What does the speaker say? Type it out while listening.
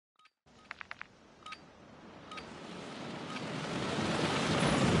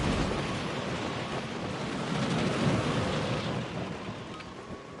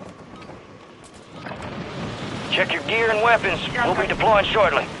Check your gear and weapons. We'll be deploying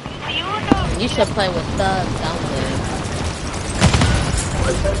shortly. You should play with thugs, don't you?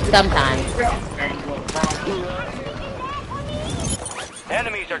 Sometimes.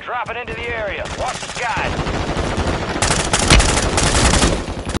 Enemies are dropping into the area. Watch the skies.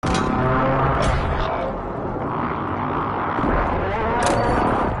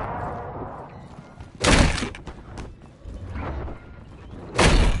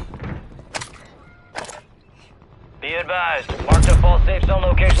 Be advised, marked up all safe zone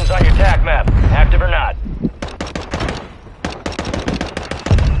locations on your TAC map, active or not.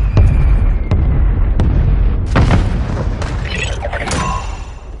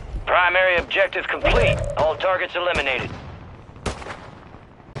 Primary objective complete. All targets eliminated.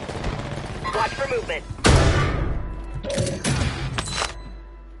 Watch for movement.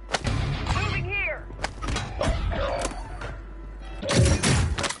 Moving here.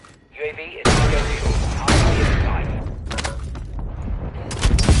 UAV is scheduled.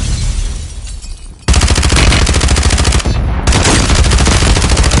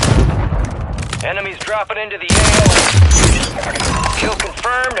 Enemies dropping into the AO. Kill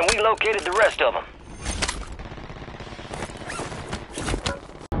confirmed, and we located the rest of them.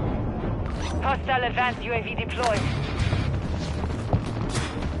 Hostile advanced UAV deployed.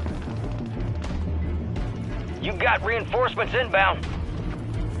 You got reinforcements inbound.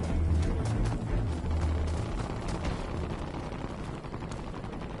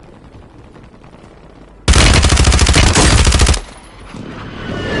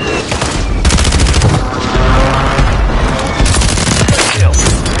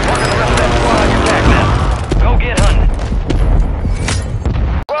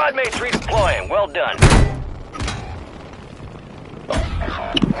 Well done.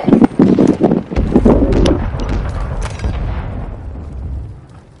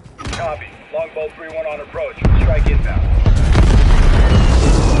 Copy. Longbow 3-1 on approach. Strike inbound.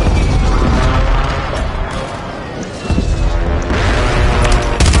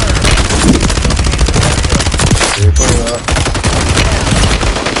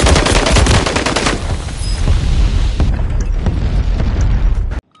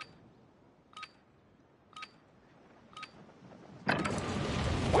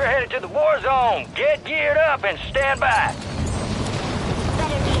 We're headed to the war zone. Get geared up and stand by.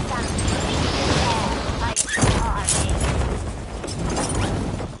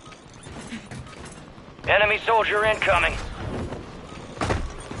 Enemy soldier incoming.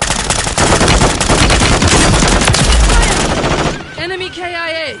 Enemy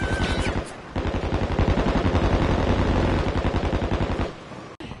KIA.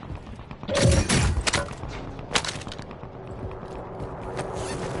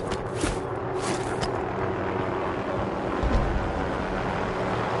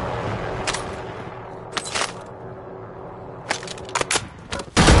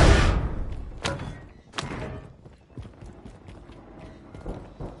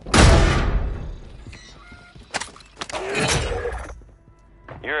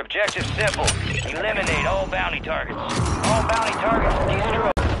 Your objective's simple. Eliminate all bounty targets. All bounty targets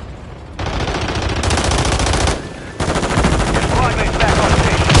destroyed. Your squad mate's back on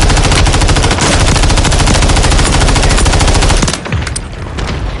station.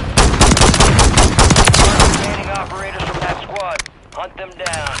 Remaining operators from that squad. Hunt them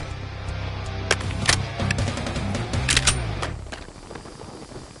down.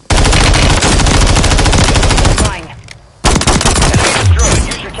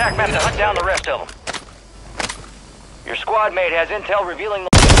 TAC map to hunt down the rest of them. Your squad mate has intel revealing the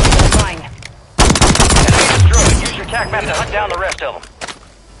line. Enemy destroyed. Use your TAC map to hunt down the rest of them.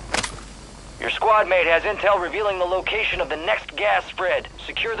 Your squad mate has intel revealing the location of the next gas spread.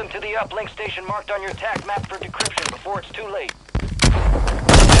 Secure them to the uplink station marked on your TAC map for decryption before it's too late.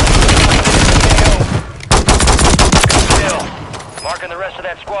 Still, marking the rest of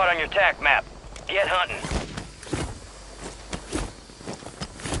that squad on your TAC map. Get hunting.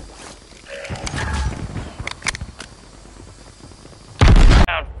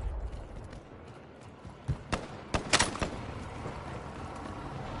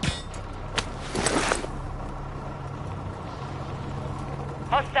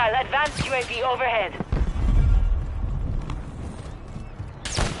 Hostile advanced UAV overhead.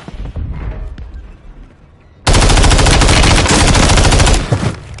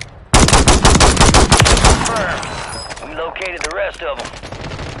 Confirmed. We located the rest of them.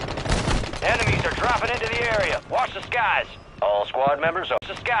 Enemies are dropping into the area. Watch the skies. All squad members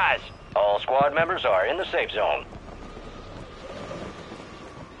are in the safe zone.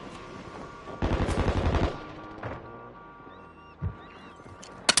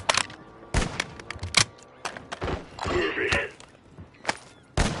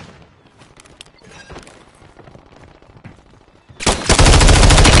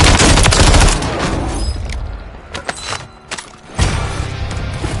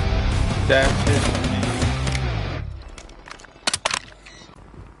 that shit.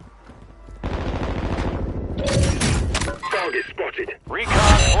 Target spotted.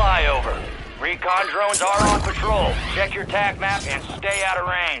 Recon flyover. Recon drones are on patrol. Check your TAC map and stay out of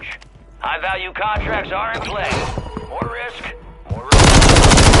range. High-value contracts are in play. More risk, more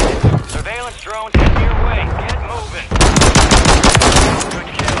risk. Surveillance drones heading your way. Get moving. Good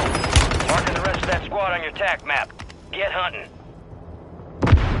kill. Marking the rest of that squad on your TAC map. Get hunting.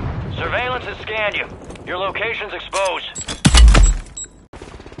 Surveillance has scanned you. Your location's exposed.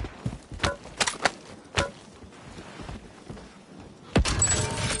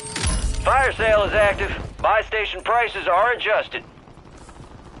 Fire sale is active. Buy station prices are adjusted.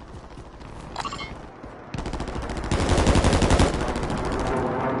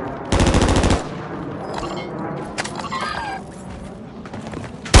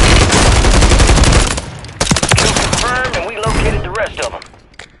 Kill confirmed and we located the rest of them.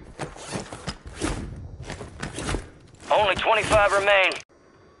 Only 25 remain.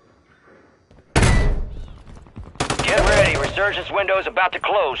 Get ready. Resurgence window is about to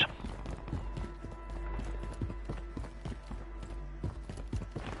close.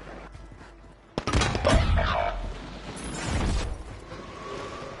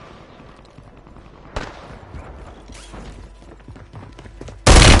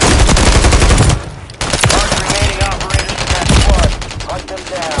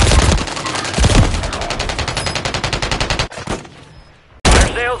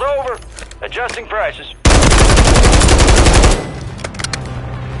 Sales over. Adjusting prices.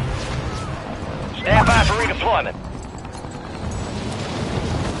 Stand by for redeployment.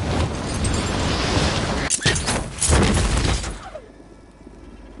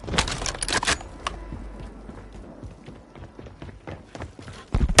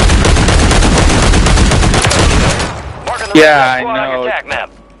 Marking the Yeah, rest of the I squad on your know. TAC map.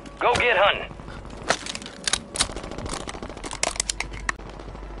 Go get hunting.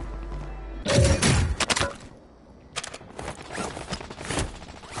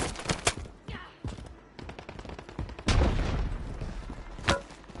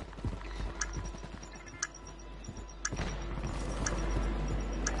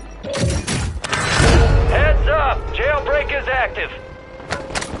 Heads up! Jailbreak is active.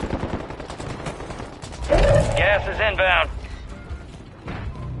 Gas is inbound.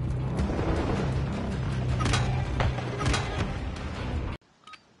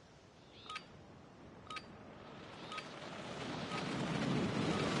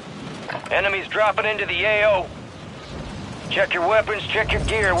 Enemies dropping into the AO. Check your weapons, check your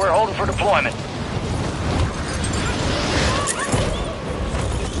gear. We're holding for deployment.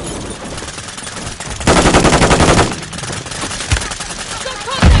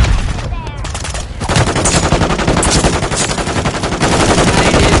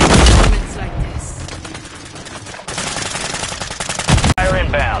 Fire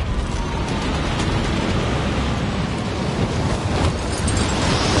inbound.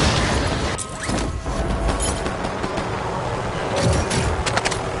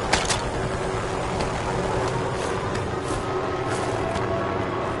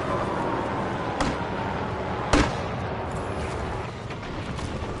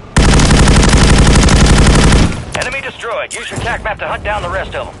 Enemy destroyed. Use your TAC map to hunt down the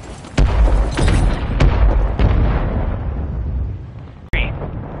rest of them.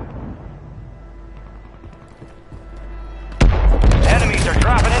 Enemies are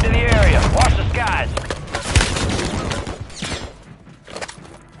dropping into the area. Watch the skies.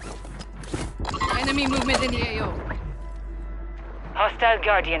 Enemy movement in the AO. Hostile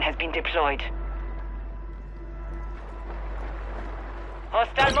Guardian has been deployed.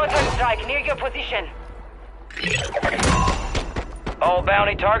 Hostile motor strike near your position. All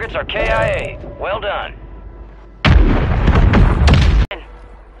bounty targets are KIA. Well done.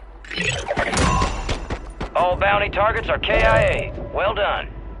 All bounty targets are KIA. Well done.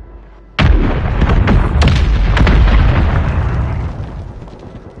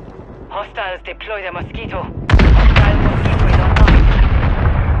 Hostiles deploy the Mosquito. Hostile Mosquito is online.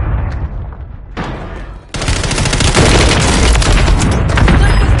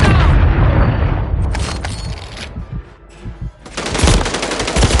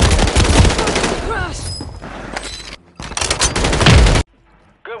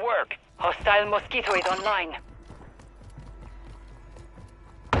 Good work. Hostile Mosquito is online.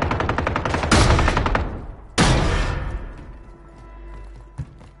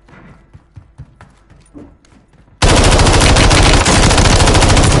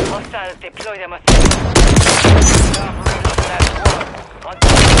 Hostiles deploy the Mosquito. Operators of that squad.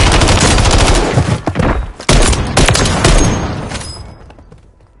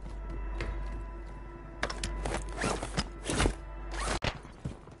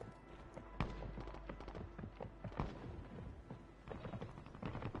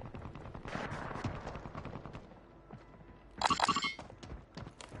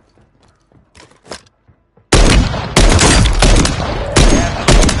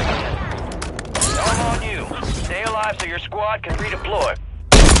 alive so your squad can redeploy.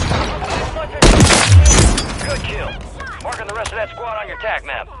 Good kill. Marking the rest of that squad on your TAC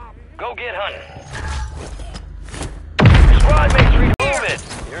map. Go get hunting. Squad mates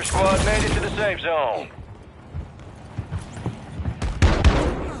redeployed. Your squad made it to the safe zone.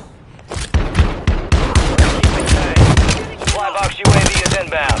 Supply box UAV is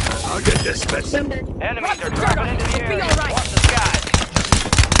inbound. I'll get this specimen. Enemies are dropping into the area. Watch the skies.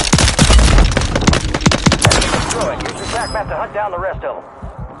 Destroy it. Use your TAC map to hunt down the rest of them.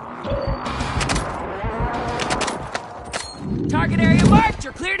 Target area marked.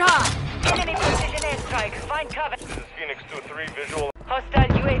 You're cleared hot. Enemy precision airstrike. Find cover. This is Phoenix 2-3 visual. Hostile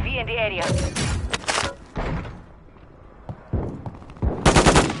UAV in the area.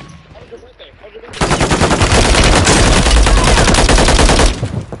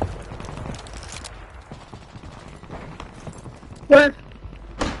 What?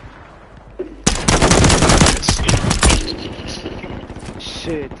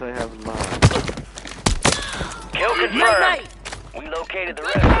 Shit, I have mine. Kill confirmed. We located the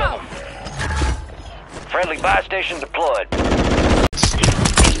rest of them. Friendly buy station deployed.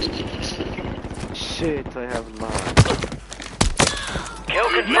 Shit, I have mine. Kill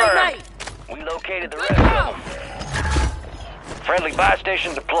confirmed. We located the rest of them. Friendly buy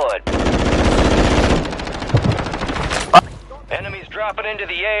station deployed. Enemies dropping into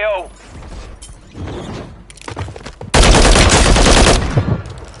the AO.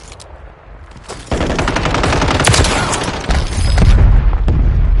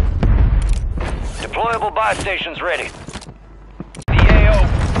 Deployable buy stations ready. The AO.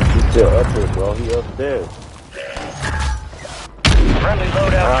 He's still up here, bro. He upstairs. Friendly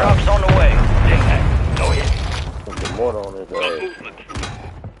loadout drops on the way. Dig that. Go ahead. Put some mortar on his ass.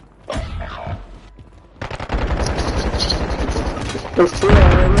 There's two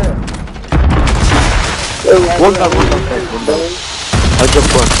right there. One guy. I just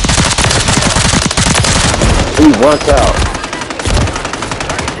went. He wants out.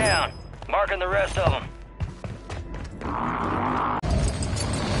 Target down. Marking the rest of them.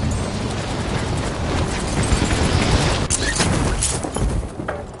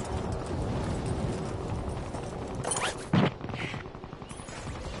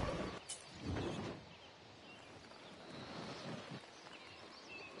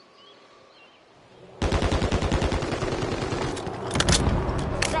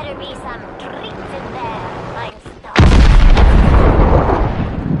 Better be some treats in there. I'm stuck.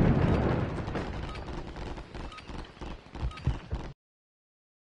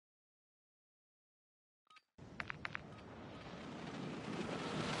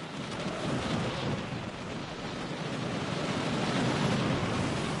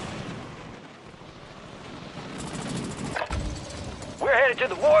 We're headed to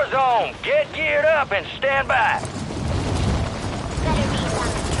the war zone. Get geared up and stand by. Better be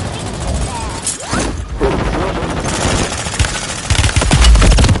some treats in there.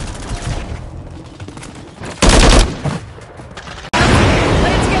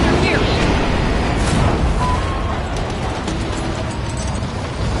 Play it together here.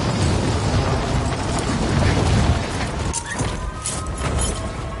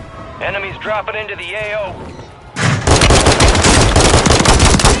 Enemies dropping into the AO.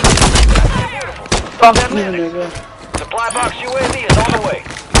 Fuck you, nigga. Supply box UAV is on the way.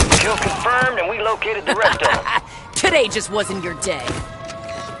 Kill confirmed and we located the rest of them. Today just wasn't your day.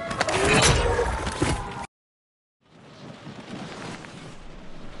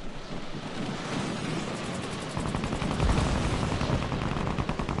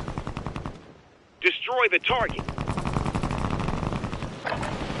 Destroy the target.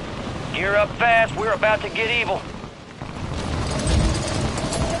 Gear up fast. We're about to get evil.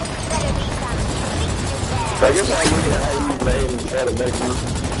 Better be some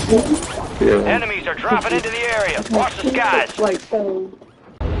treats in there. Enemies are dropping into the area. Watch the skies.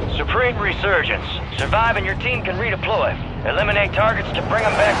 Supreme resurgence. Survive and your team can redeploy. Eliminate targets to bring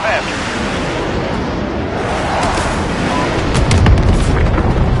them back faster.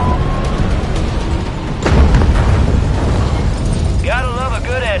 Gotta love a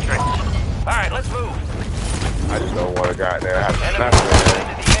good entrance. Alright, let's move. I just don't want to go out there. I have to Enemies snap dropping it.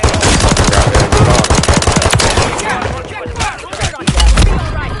 into the AO.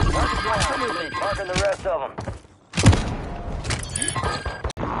 Marking the rest of them.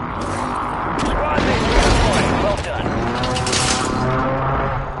 Squad mates redeployed. Well done.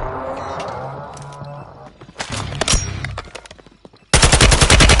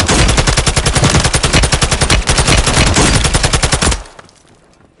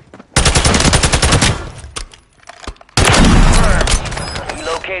 We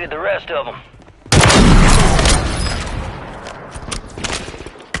located the rest of them.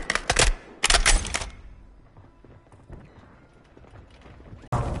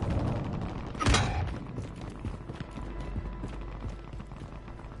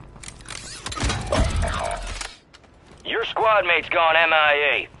 squad mate's gone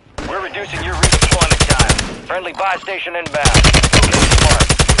MIA. We're reducing your redeployment time. Friendly buy station inbound. Location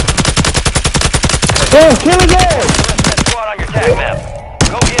marked. Damn, kill again! That squad on your tag map.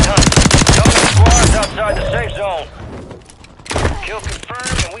 Go get hunting. Double squads outside the safe zone. Kill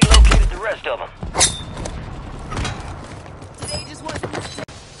confirmed, and we located the rest of them. Today just wasn't your day.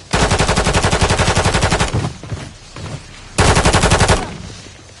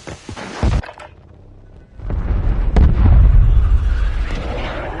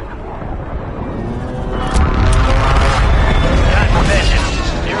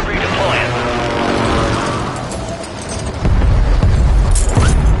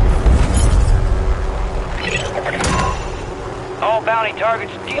 All bounty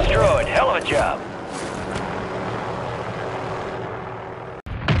targets destroyed. Hell of a job.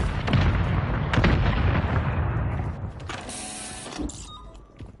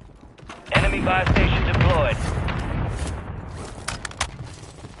 Enemy buy station deployed.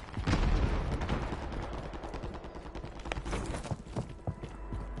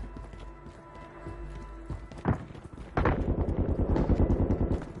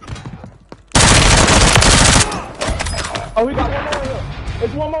 Oh, we got one more here.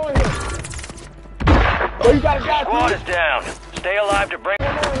 There's one more here. Oh, you got a guy. Squad is down. Stay alive to bring.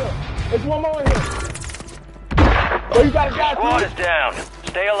 One more here. There's one more here. Oh, you got a guy. Squad is down.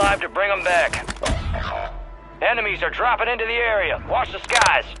 Stay alive to bring them back. Enemies are dropping into the area. Watch the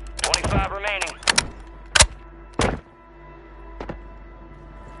skies. 25 remaining.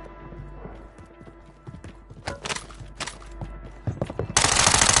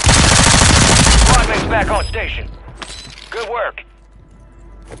 Squad mate's back on station. Good work.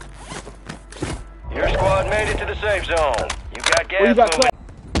 Your squad made it to the safe zone. You got gas moving.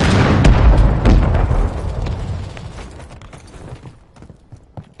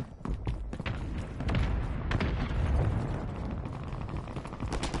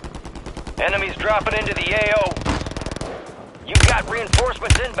 Enemies dropping into the AO. You got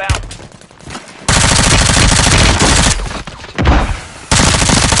reinforcements inbound.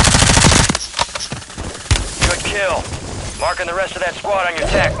 Good kill. Marking the rest of that squad on your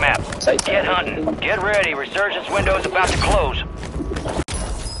TAC map. Get hunting. Get ready. Resurgence window is about to close.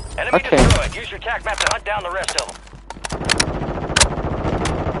 Enemy destroyed. Use your TAC map to hunt down the rest of them.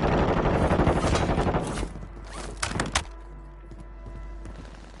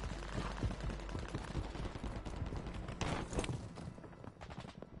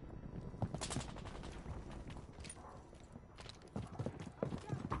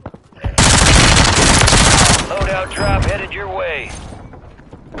 Loadout drop headed your way.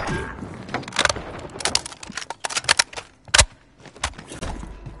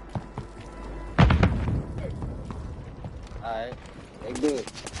 Alright, they good.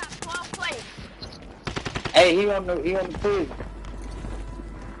 Hey, he on the food.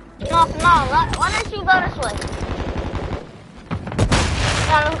 No, why don't you go this way?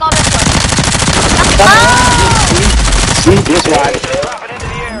 No, let's go this way. See, this why Dropping into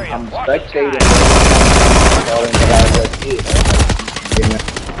the area. I'm Watch the spectating. skies.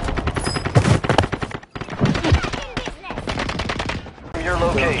 Your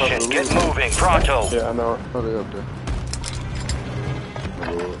location. Get moving. Pronto. Yeah, I know. Oh, they up there.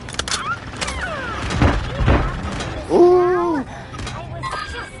 Ooh! I was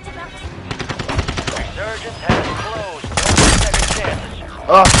just about to... Resurgence has closed. No second chances.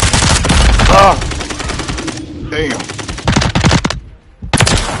 Damn.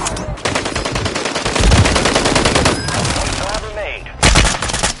 25 remained.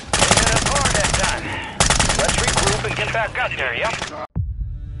 Hit it hard that time. Let's regroup and get back up there, yep?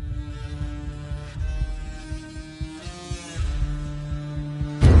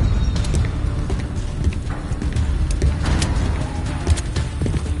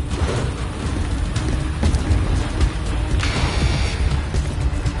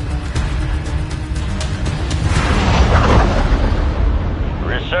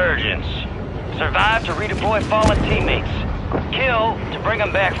 Resurgence. Survive to redeploy fallen teammates. Kill to bring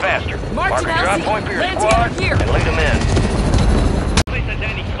them back faster. Mark a drop point for your squad here. and lead them in.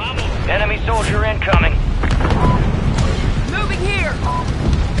 Enemy soldier incoming. Moving here.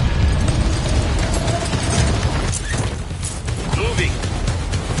 Moving.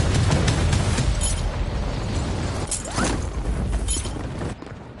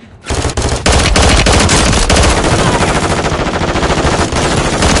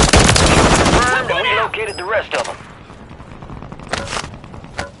 Confirmed, and we located the rest of them.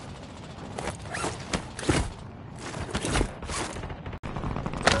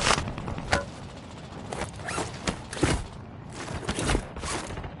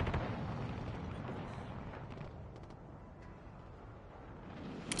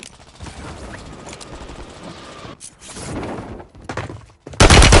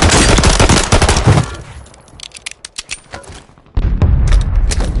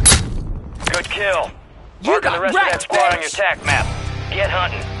 Good kill. You Marking got the rest of that wrecked, squad on your bitch. tac map. Get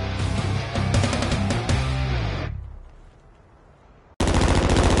hunting.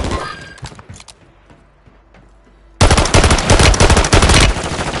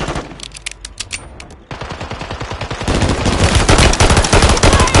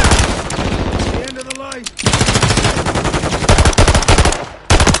 End of the line.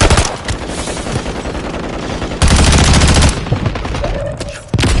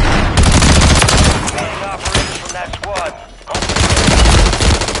 Remaining operators from that squad.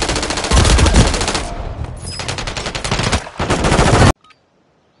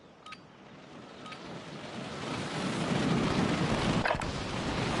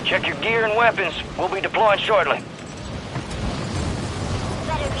 Check your gear and weapons. We'll be deploying shortly.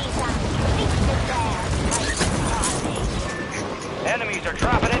 Better be some treats in there. My darling. Enemies are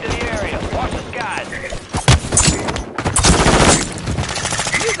dropping into the area. Watch the skies.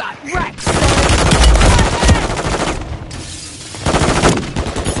 You got wrecked.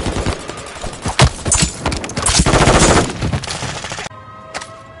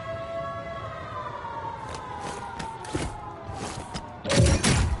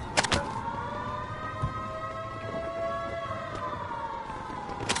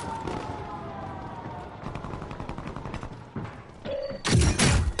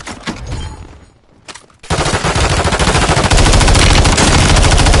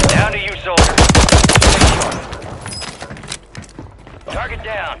 Down to you, soldier. Target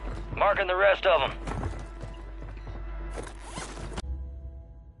down. Marking the rest of them.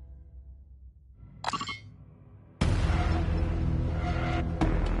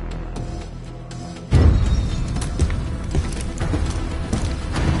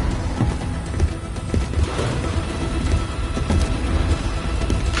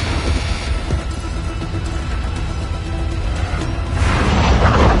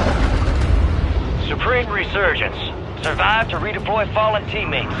 Supreme resurgence. Survive to redeploy fallen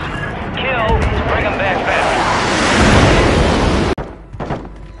teammates. Kill to bring them back faster.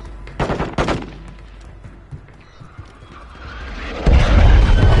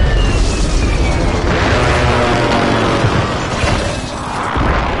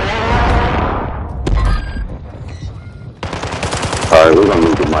 Alright, we're gonna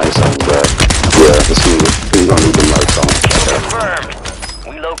need the mics on back. Yeah, let's see. We're gonna need the mics on. Confirmed.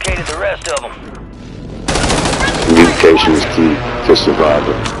 We located the rest of them. Communication is key to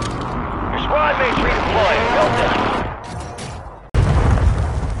survival. Your squad mates redeploying. Well done.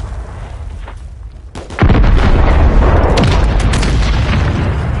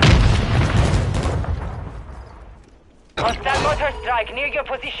 Hostile motor strike near your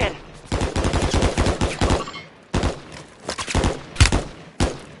position.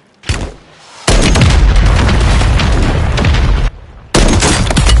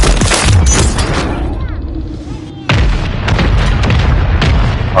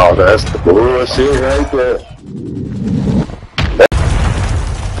 Oh, that's the bullshit right there.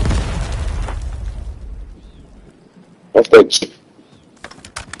 What's that?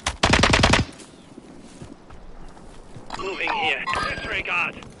 Moving here.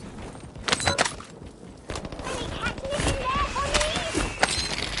 Disregard.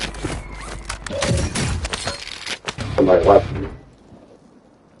 Somebody left.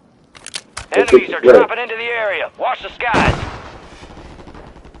 Enemies are dropping into the area. Watch the skies.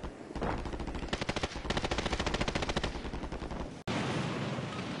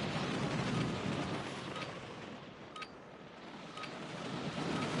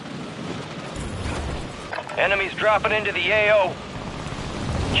 Enemies dropping into the AO.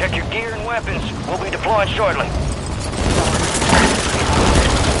 Check your gear and weapons. We'll be deploying shortly.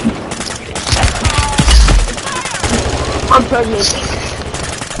 I'm pregnant.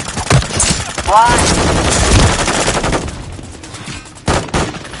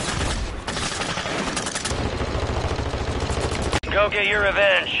 Go get your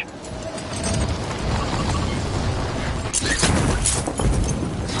revenge.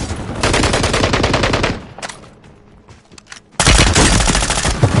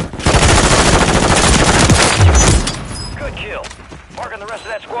 Good kill. Marking the rest of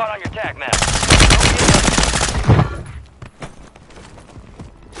that squad on your tac map.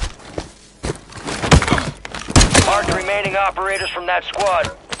 Mark the remaining operators from that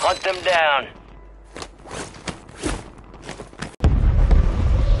squad. Hunt them down.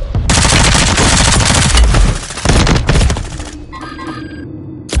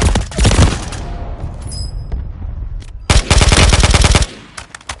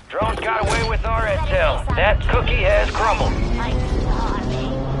 Drones got away with our intel. That cookie has crumbled. My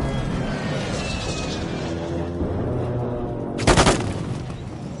darling.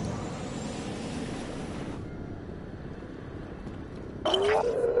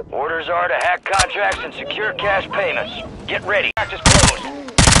 Orders are to hack contracts and secure cash payments. Get ready. Practice closed.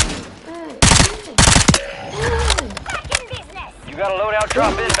 Back in business. You got a loadout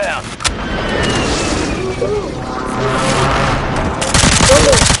drop inbound.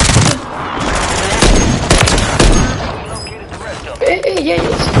 Located the rest of them. Hey,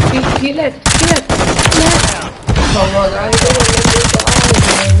 yes. He left. Come on, I don't let you die,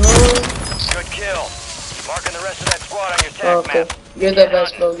 Good kill. Marking the rest of that squad on your tac bro. Okay. map. You're the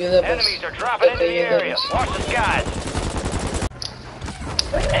best, bro. You're the best. Enemies are dropping into the you're the area. best. Watch the skies.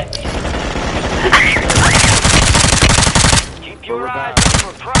 Keep your eyes open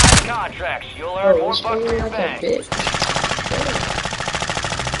for prize contracts. You'll earn Bro, more what's bucks going for your on that bang. bitch?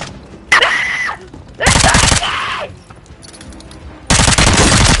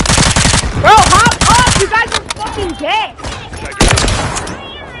 Bro, hop up! You guys are fucking dead!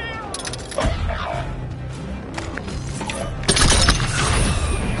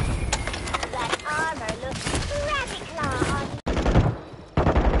 That armor looks radical on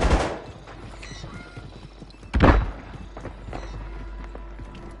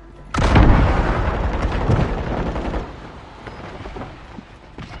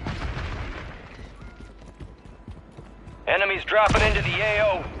Enemies dropping into the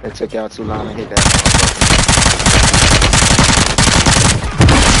AO. It took y'all too long to hit that.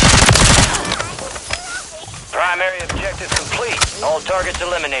 Primary objective complete. All targets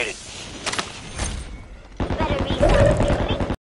eliminated. better be some